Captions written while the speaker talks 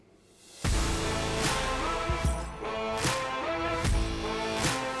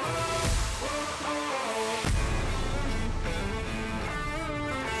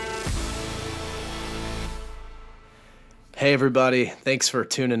Hey, everybody. Thanks for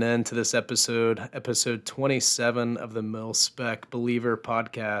tuning in to this episode 27 of the Mil-Spec Believer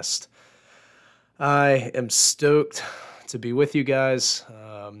podcast. I am stoked to be with you guys.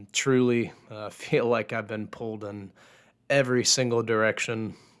 Truly feel like I've been pulled in every single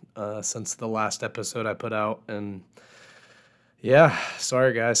direction since the last episode I put out. And yeah,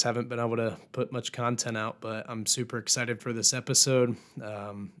 sorry, guys, haven't been able to put much content out, but I'm super excited for this episode.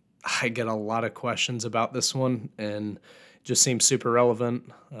 I get a lot of questions about this one and just seems super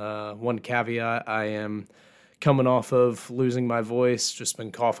relevant. One caveat, I am coming off of losing my voice, just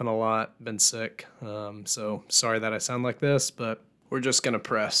been coughing a lot, been sick. So sorry that I sound like this, but we're just going to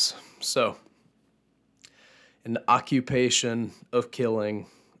press. So, an occupation of killing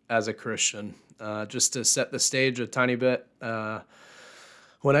as a Christian. Just to set the stage a tiny bit,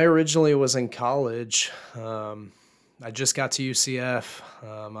 when I originally was in college, I just got to UCF.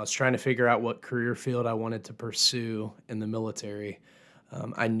 I was trying to figure out what career field I wanted to pursue in the military.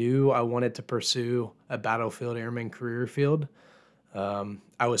 I knew I wanted to pursue a battlefield airman career field.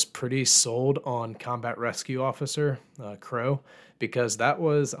 I was pretty sold on combat rescue officer, CROW, because that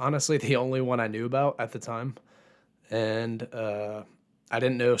was honestly the only one I knew about at the time. And I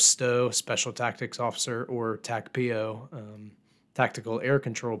didn't know STO, Special Tactics Officer, or TACPO, Tactical Air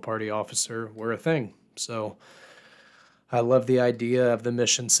Control Party Officer, were a thing. So I love the idea of the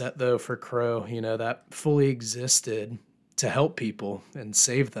mission set, though, for CROW, that fully existed to help people and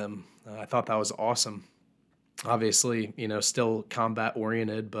save them. I thought that was awesome. Obviously, still combat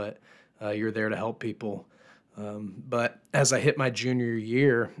oriented, but you're there to help people. But as I hit my junior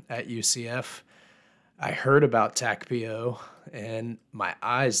year at UCF, I heard about TACPO and my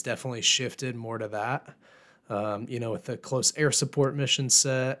eyes definitely shifted more to that. With the close air support mission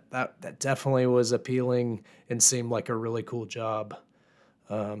set, that definitely was appealing and seemed like a really cool job.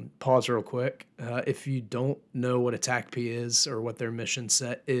 Pause real quick. If you don't know what a TACP is or what their mission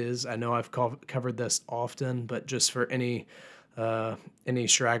set is, I know I've covered this often, but just for any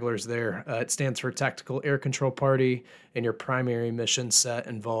stragglers there, it stands for Tactical Air Control Party, and your primary mission set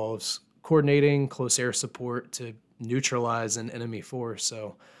involves coordinating close air support to neutralize an enemy force.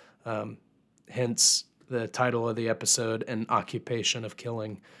 So, hence the title of the episode, An Occupation of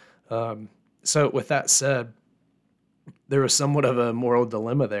Killing. So, with that said, there was somewhat of a moral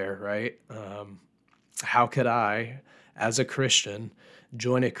dilemma there, right? How could I, as a Christian,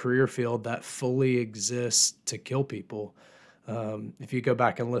 join a career field that fully exists to kill people? If you go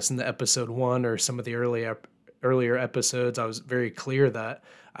back and listen to episode 1 or some of the earlier episodes, I was very clear that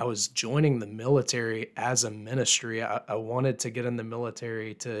I was joining the military as a ministry. I wanted to get in the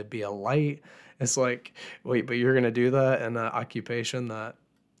military to be a light. It's like, wait, but you're going to do that in an occupation that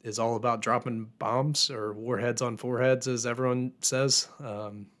is all about dropping bombs or warheads on foreheads, as everyone says.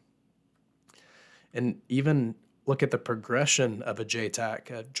 And even look at the progression of a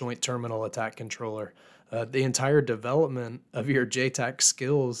JTAC, a Joint Terminal Attack Controller. The entire development of your JTAC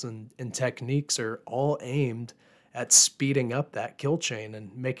skills and techniques are all aimed at speeding up that kill chain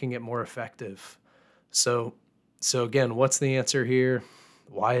and making it more effective. So, so again, what's the answer here?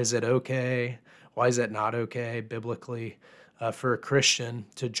 Why is it okay? Why is it not okay biblically for a Christian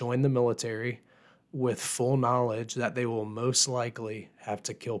to join the military with full knowledge that they will most likely have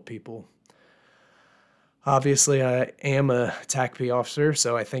to kill people? Obviously, I am a TACP officer,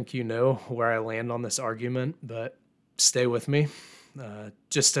 so I think you know where I land on this argument, but stay with me.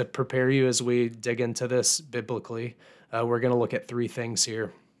 Just to prepare you as we dig into this biblically, we're going to look at three things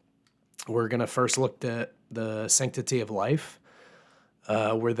here. We're going to first look at the sanctity of life.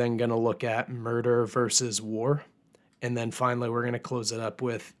 We're then going to look at murder versus war. And then finally, we're going to close it up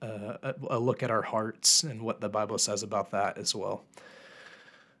with a look at our hearts and what the Bible says about that as well.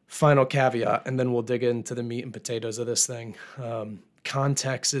 Final caveat, and then we'll dig into the meat and potatoes of this thing.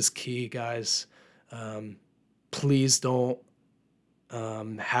 Context is key, guys. Please don't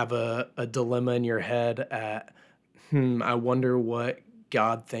have a dilemma in your head at, I wonder what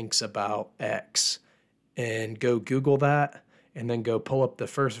God thinks about X, and go Google that, and then go pull up the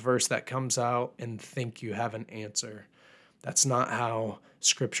first verse that comes out and think you have an answer. That's not how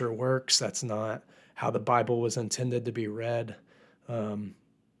Scripture works. That's not how the Bible was intended to be read.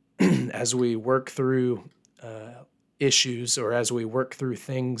 As we work through issues, or as we work through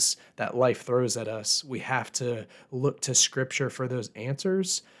things that life throws at us, we have to look to Scripture for those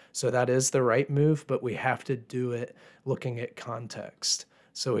answers. So that is the right move, but we have to do it looking at context.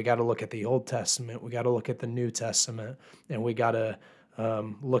 So we got to look at the Old Testament, we got to look at the New Testament, and we got to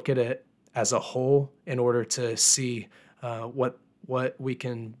look at it as a whole in order to see what we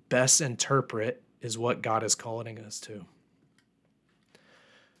can best interpret is what God is calling us to.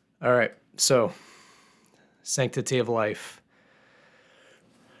 All right, so Sanctity of life.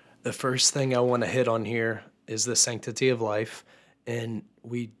 The first thing I want to hit on here is the sanctity of life. And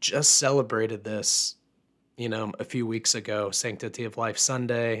we just celebrated this, a few weeks ago, Sanctity of Life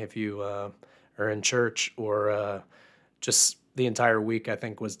Sunday. If you are in church, or just the entire week, I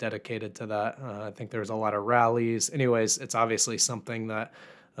think, was dedicated to that. I think there was a lot of rallies. Anyways, it's obviously something that,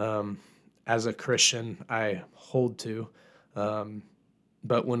 as a Christian, I hold to.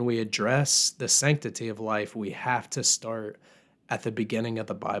 But when we address the sanctity of life, we have to start at the beginning of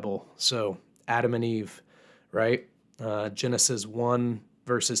the Bible. So Adam and Eve, right? Genesis 1,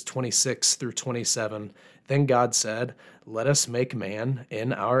 verses 26 through 27. Then God said, "Let us make man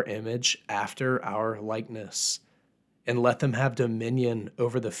in our image, after our likeness, and let them have dominion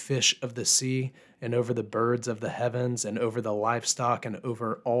over the fish of the sea, and over the birds of the heavens, and over the livestock, and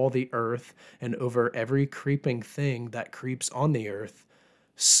over all the earth, and over every creeping thing that creeps on the earth."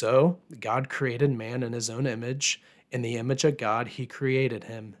 So God created man in his own image. In the image of God, he created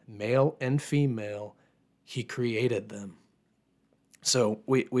him. Male and female, he created them. So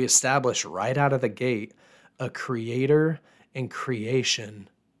we establish right out of the gate a creator and creation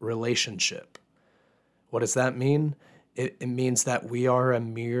relationship. What does that mean? It means that we are a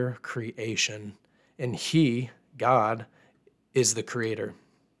mere creation, and he, God, is the creator.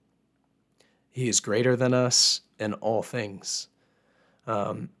 He is greater than us in all things.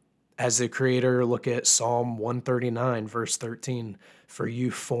 As the creator, look at Psalm 139, verse 13. "For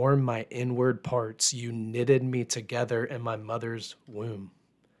you formed my inward parts. You knitted me together in my mother's womb."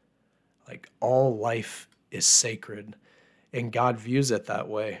 Like, all life is sacred, and God views it that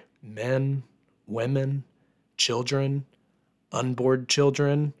way. Men, women, children, unborn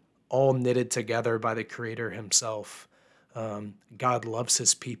children, all knitted together by the creator himself. God loves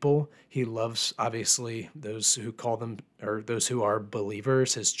his people. He loves, obviously, those who call them, or those who are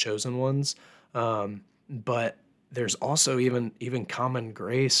believers, his chosen ones. But there's also even common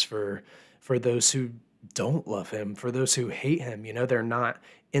grace for those who don't love him, for those who hate him. They're not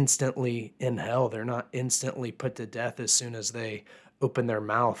instantly in hell. They're not instantly put to death as soon as they open their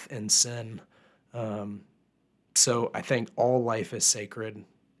mouth in sin. So I think all life is sacred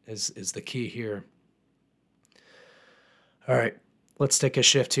is the key here. All right, let's take a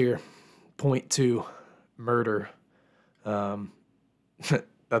shift here. Point 2, murder.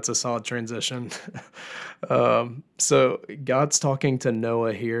 That's a solid transition. So God's talking to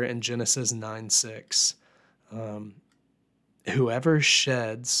Noah here in Genesis 9:6. "Whoever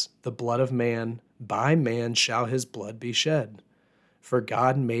sheds the blood of man, by man shall his blood be shed. For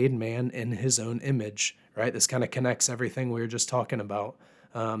God made man in his own image," right? This kind of connects everything we were just talking about.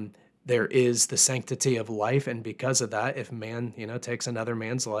 There is the sanctity of life, and because of that, if man, takes another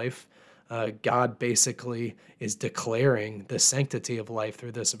man's life, God basically is declaring the sanctity of life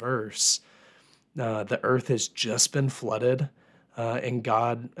through this verse. The earth has just been flooded, and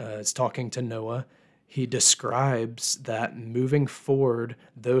God is talking to Noah. He describes that moving forward,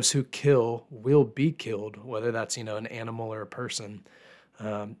 those who kill will be killed, whether that's, an animal or a person.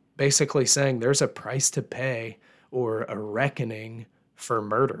 Basically saying there's a price to pay, or a reckoning for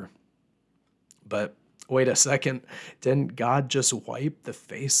murder. But wait a second, didn't God just wipe the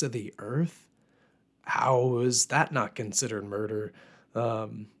face of the earth? How is that not considered murder?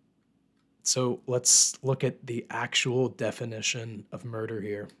 So let's look at the actual definition of murder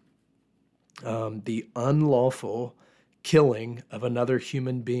here. The unlawful killing of another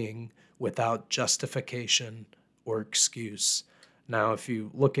human being without justification or excuse. Now, if you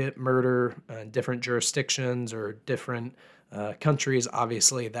look at murder in different jurisdictions or different countries,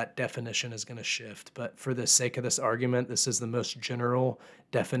 obviously that definition is going to shift. But for the sake of this argument, this is the most general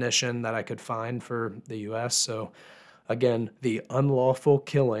definition that I could find for the U.S. So again, the unlawful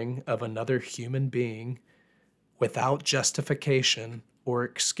killing of another human being without justification or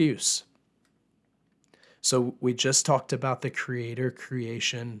excuse. So we just talked about the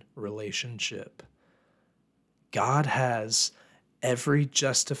creator-creation relationship. God has every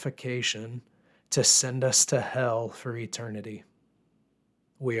justification to send us to hell for eternity.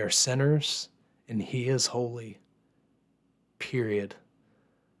 We are sinners, and he is holy. Period.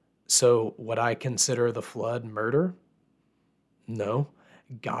 So would I consider the flood murder? No.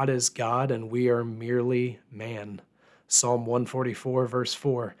 God is God, and we are merely man. Psalm 144, verse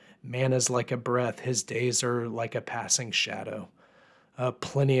 4, "Man is like a breath, his days are like a passing shadow."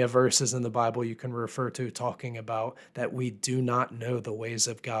 Plenty of verses in the Bible you can refer to talking about that we do not know the ways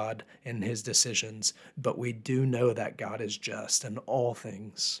of God and his decisions, but we do know that God is just in all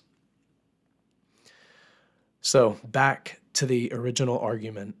things. So back to the original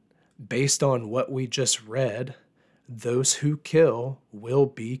argument. Based on what we just read, those who kill will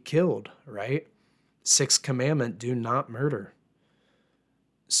be killed, right? Sixth commandment, do not murder.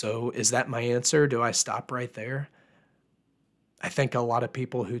 So is that my answer? Do I stop right there? I think a lot of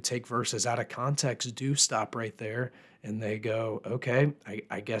people who take verses out of context do stop right there and they go, okay,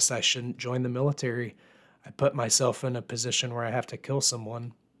 I guess I shouldn't join the military. I put myself in a position where I have to kill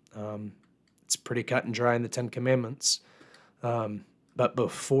someone. Um, it's pretty cut and dry in the Ten Commandments. But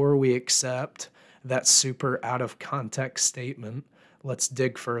before we accept that super out of context statement, let's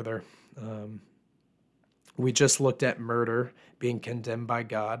dig further. We just looked at murder being condemned by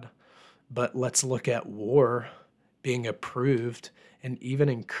God, but let's look at war being approved and even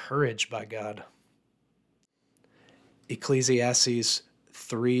encouraged by God. Ecclesiastes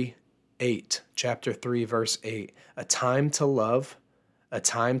 3:8, chapter 3, verse 8. A time to love, a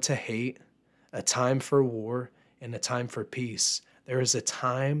time to hate, a time for war, and a time for peace. There is a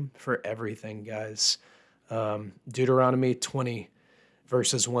time for everything, guys. Deuteronomy 20,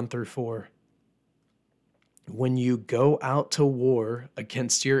 verses 1 through 4. When you go out to war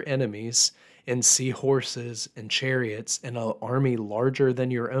against your enemies and see horses and chariots and an army larger than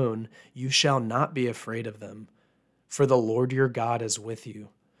your own, you shall not be afraid of them. For the Lord your God is with you,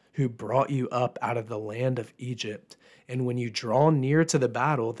 who brought you up out of the land of Egypt. And when you draw near to the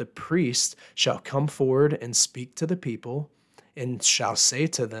battle, the priest shall come forward and speak to the people, and shall say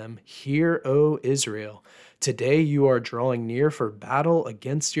to them, Hear, O Israel, today you are drawing near for battle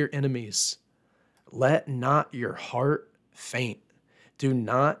against your enemies. Let not your heart faint. Do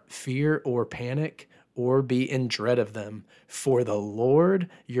not fear or panic or be in dread of them, for the Lord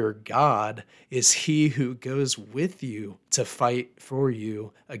your God is he who goes with you to fight for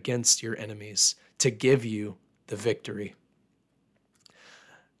you against your enemies, to give you the victory.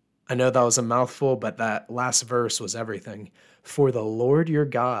 I know that was a mouthful, but that last verse was everything. For the Lord your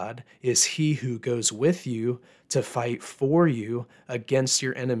God is he who goes with you to fight for you against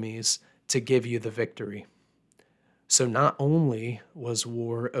your enemies, to give you the victory. So not only was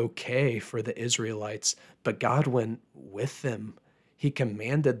war okay for the Israelites, but God went with them. He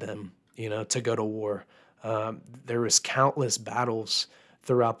commanded them, to go to war. There was countless battles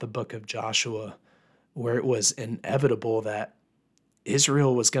throughout the book of Joshua where it was inevitable that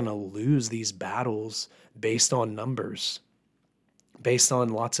Israel was going to lose these battles based on numbers, based on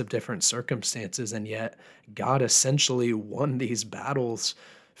lots of different circumstances. And yet God essentially won these battles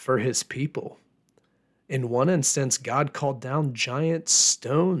for his people. In one instance, God called down giant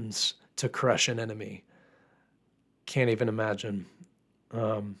stones to crush an enemy. Can't even imagine.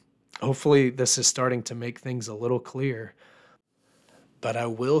 Hopefully, this is starting to make things a little clear. But I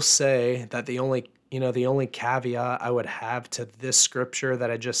will say that the only caveat I would have to this scripture that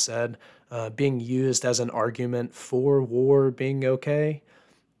I just said, being used as an argument for war being okay,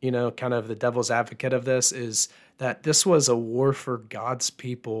 kind of the devil's advocate of this, is that this was a war for God's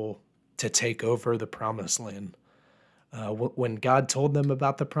people to take over the promised land. When God told them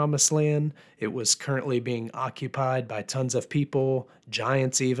about the promised land, it was currently being occupied by tons of people,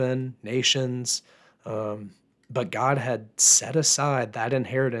 giants even, nations. But God had set aside that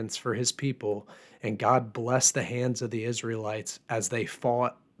inheritance for his people, and God blessed the hands of the Israelites as they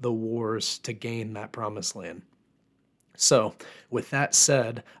fought the wars to gain that promised land. So, with that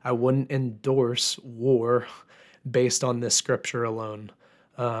said, I wouldn't endorse war based on this scripture alone.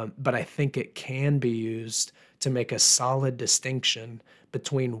 But I think it can be used to make a solid distinction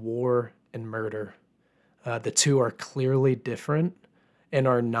between war and murder. The two are clearly different and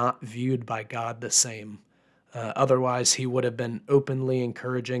are not viewed by God the same. Otherwise, he would have been openly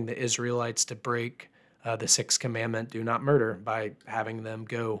encouraging the Israelites to break the sixth commandment, do not murder, by having them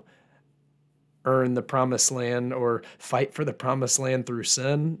go earn the promised land or fight for the promised land through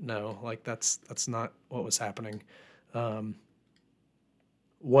sin. No, that's not what was happening.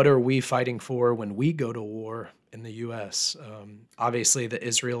 What are we fighting for when we go to war in the U.S.? Obviously, the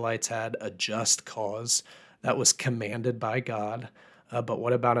Israelites had a just cause that was commanded by God. But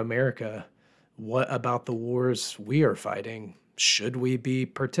what about America? What about the wars we are fighting? Should we be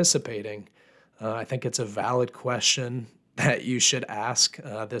participating? I think it's a valid question that you should ask.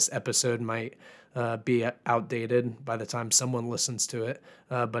 This episode might be outdated by the time someone listens to it,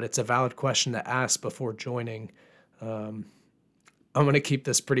 but it's a valid question to ask before joining. I'm going to keep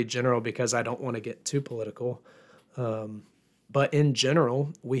this pretty general because I don't want to get too political. But in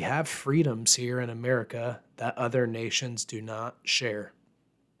general, we have freedoms here in America that other nations do not share.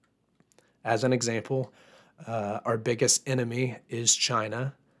 As an example, our biggest enemy is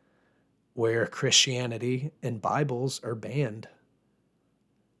China, where Christianity and Bibles are banned.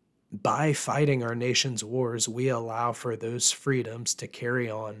 By fighting our nation's wars, we allow for those freedoms to carry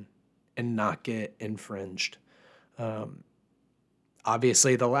on and not get infringed.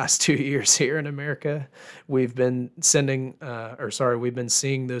 Obviously, the last 2 years here in America, we've been we've been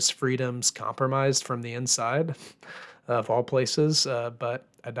seeing those freedoms compromised from the inside of all places. But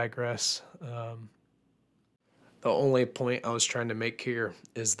I digress. The only point I was trying to make here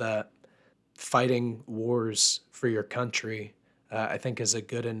is that fighting wars for your country, I think, is a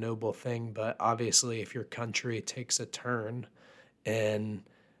good and noble thing. But obviously, if your country takes a turn and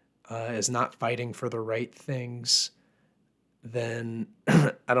is not fighting for the right things, then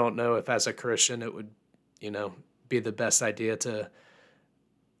I don't know if as a Christian it would, be the best idea to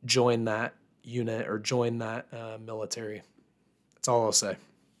join that unit or join that military. That's all I'll say.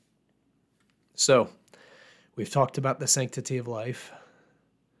 So, we've talked about the sanctity of life.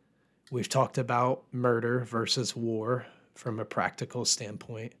 We've talked about murder versus war from a practical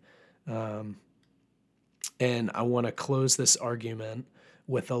standpoint. And I want to close this argument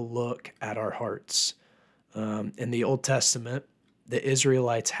with a look at our hearts. In the Old Testament, the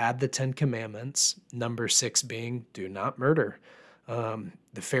Israelites had the Ten Commandments, number 6 being, do not murder.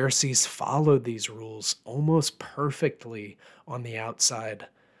 The Pharisees followed these rules almost perfectly on the outside,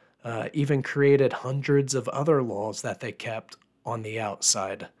 even created hundreds of other laws that they kept on the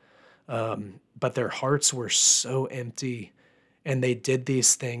outside. But their hearts were so empty, and they did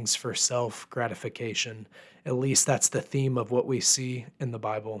these things for self gratification. At least that's the theme of what we see in the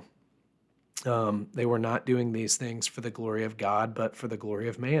Bible. They were not doing these things for the glory of God, but for the glory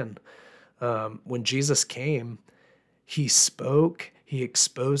of man. When Jesus came, he spoke, he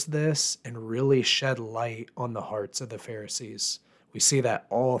exposed this, and really shed light on the hearts of the Pharisees. We see that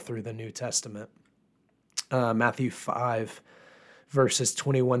all through the New Testament. Matthew 5, verses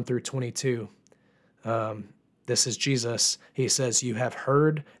 21 through 22. This is Jesus. He says, you have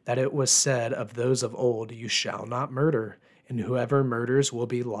heard that it was said of those of old, you shall not murder, and whoever murders will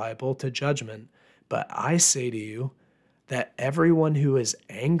be liable to judgment. But I say to you that everyone who is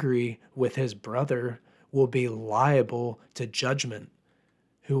angry with his brother will be liable to judgment.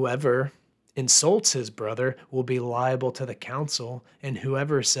 Whoever insults his brother will be liable to the council, and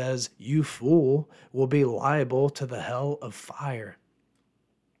whoever says, you fool, will be liable to the hell of fire.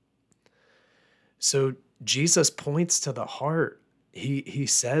 So Jesus points to the heart. He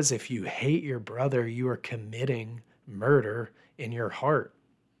says, if you hate your brother, you are committing murder in your heart.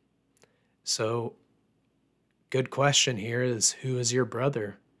 So, good question here is, who is your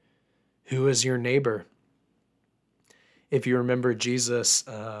brother? Who is your neighbor? If you remember, Jesus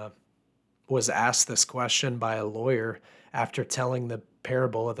was asked this question by a lawyer after telling the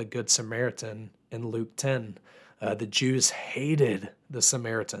parable of the Good Samaritan in Luke 10. The Jews hated the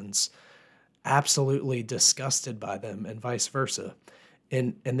Samaritans, absolutely disgusted by them, and vice versa.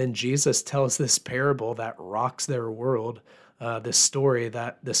 And then Jesus tells this parable that rocks their world, this story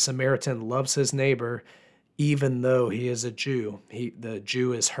that the Samaritan loves his neighbor even though he is a Jew. The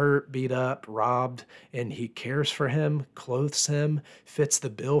Jew is hurt, beat up, robbed, and he cares for him, clothes him, fits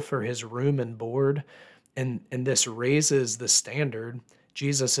the bill for his room and board. And this raises the standard.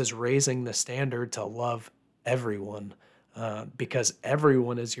 Jesus is raising the standard to love everyone, because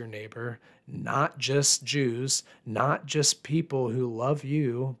everyone is your neighbor, not just Jews, not just people who love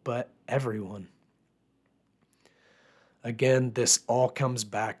you, but everyone. Again, this all comes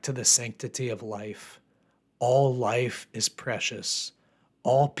back to the sanctity of life. All life is precious.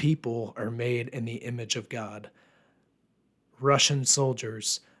 All people are made in the image of God. Russian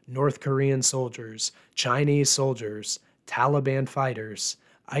soldiers, North Korean soldiers, Chinese soldiers, Taliban fighters,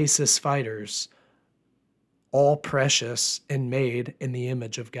 ISIS fighters, all precious and made in the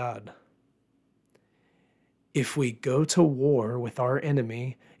image of God. If we go to war with our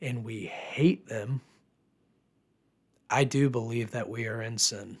enemy and we hate them, I do believe that we are in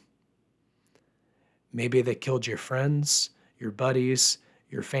sin. Maybe they killed your friends, your buddies,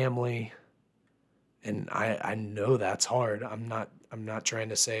 your family, and I know that's hard. I'm not trying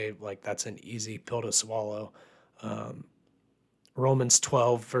to say like that's an easy pill to swallow. Romans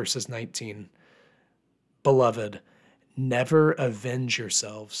 12 verses 19. Beloved, never avenge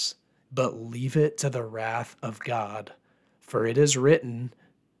yourselves, but leave it to the wrath of God. For it is written,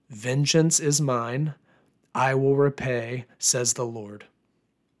 vengeance is mine, I will repay, says the Lord.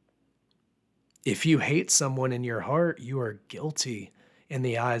 If you hate someone in your heart, you are guilty in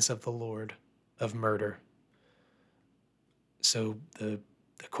the eyes of the Lord of murder. So the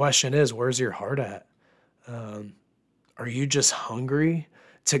question is, where's your heart at? Are you just hungry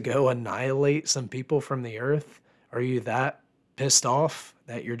to go annihilate some people from the earth? Are you that pissed off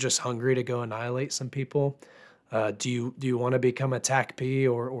that you're just hungry to go annihilate some people? Do you want to become a TACP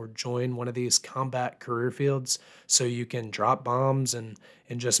or join one of these combat career fields so you can drop bombs and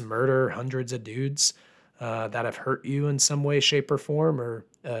just murder hundreds of dudes? that have hurt you in some way, shape, or form, or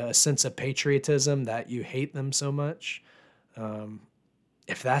a sense of patriotism that you hate them so much.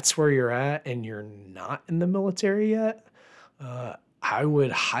 If that's where you're at and you're not in the military yet, I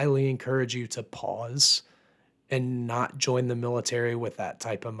would highly encourage you to pause and not join the military with that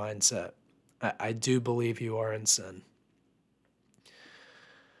type of mindset. I do believe you are in sin.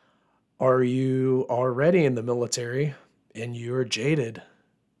 Are you already in the military and you're jaded,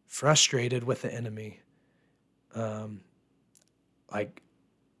 frustrated with the enemy? Like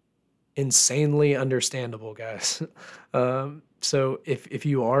insanely understandable, guys. So if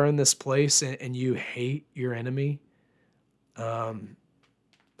you are in this place and you hate your enemy,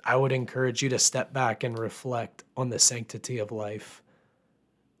 I would encourage you to step back and reflect on the sanctity of life.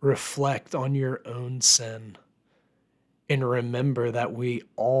 Reflect on your own sin and remember that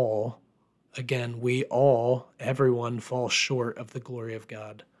everyone falls short of the glory of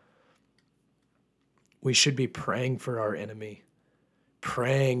God. We should be praying for our enemy,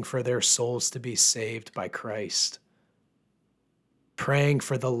 praying for their souls to be saved by Christ, praying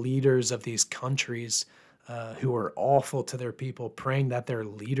for the leaders of these countries who are awful to their people, praying that their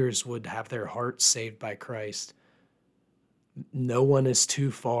leaders would have their hearts saved by Christ. No one is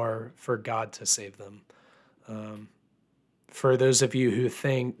too far for God to save them. For those of you who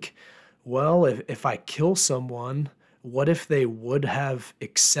think, well, if I kill someone, what if they would have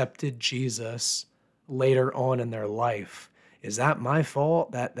accepted Jesus later on in their life? Is that my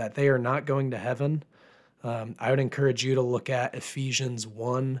fault that they are not going to heaven? I would encourage you to look at Ephesians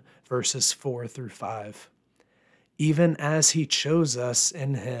 1, verses 4 through 5. Even as he chose us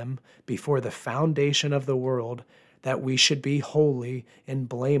in him before the foundation of the world, that we should be holy and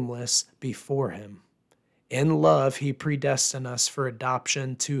blameless before him. In love, he predestined us for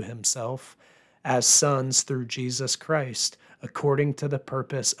adoption to himself as sons through Jesus Christ, according to the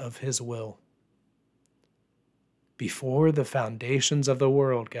purpose of his will. Before the foundations of the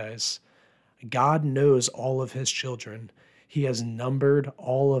world, guys, God knows all of his children. He has numbered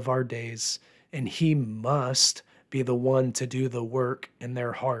all of our days, and he must be the one to do the work in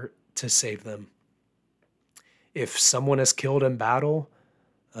their heart to save them. If someone is killed in battle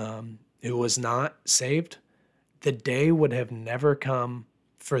who was not saved, the day would have never come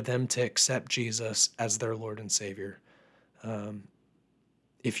for them to accept Jesus as their Lord and Savior.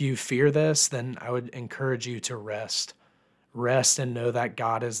 If you fear this, then I would encourage you to rest. Rest and know that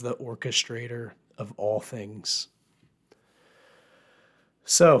God is the orchestrator of all things.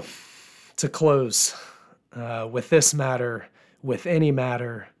 So, to close, with this matter, with any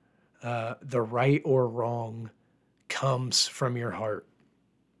matter, the right or wrong comes from your heart.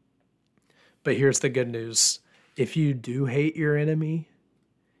 But here's the good news. If you do hate your enemy,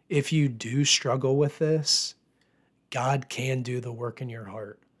 if you do struggle with this, God can do the work in your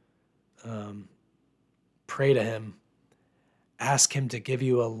heart. Pray to him. Ask him to give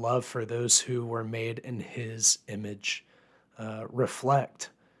you a love for those who were made in his image. Reflect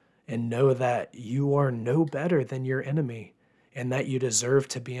and know that you are no better than your enemy and that you deserve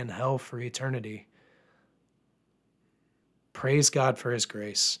to be in hell for eternity. Praise God for his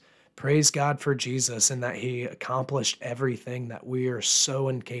grace. Praise God for Jesus and that he accomplished everything that we are so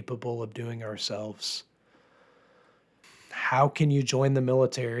incapable of doing ourselves. How can you join the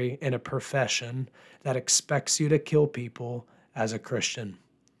military in a profession that expects you to kill people as a Christian?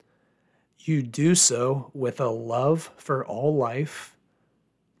 You do so with a love for all life,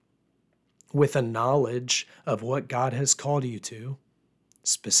 with a knowledge of what God has called you to,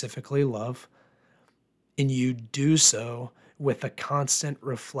 specifically love, and you do so with a constant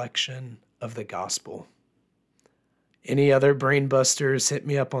reflection of the gospel. Any other brain busters, hit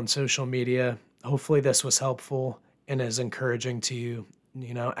me up on social media. Hopefully this was helpful and is encouraging to you,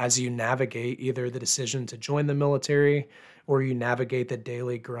 as you navigate either the decision to join the military or you navigate the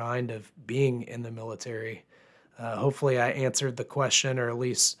daily grind of being in the military. Hopefully I answered the question, or at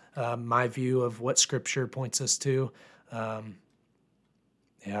least my view of what Scripture points us to. I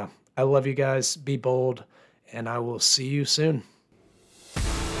love you guys. Be bold, and I will see you soon.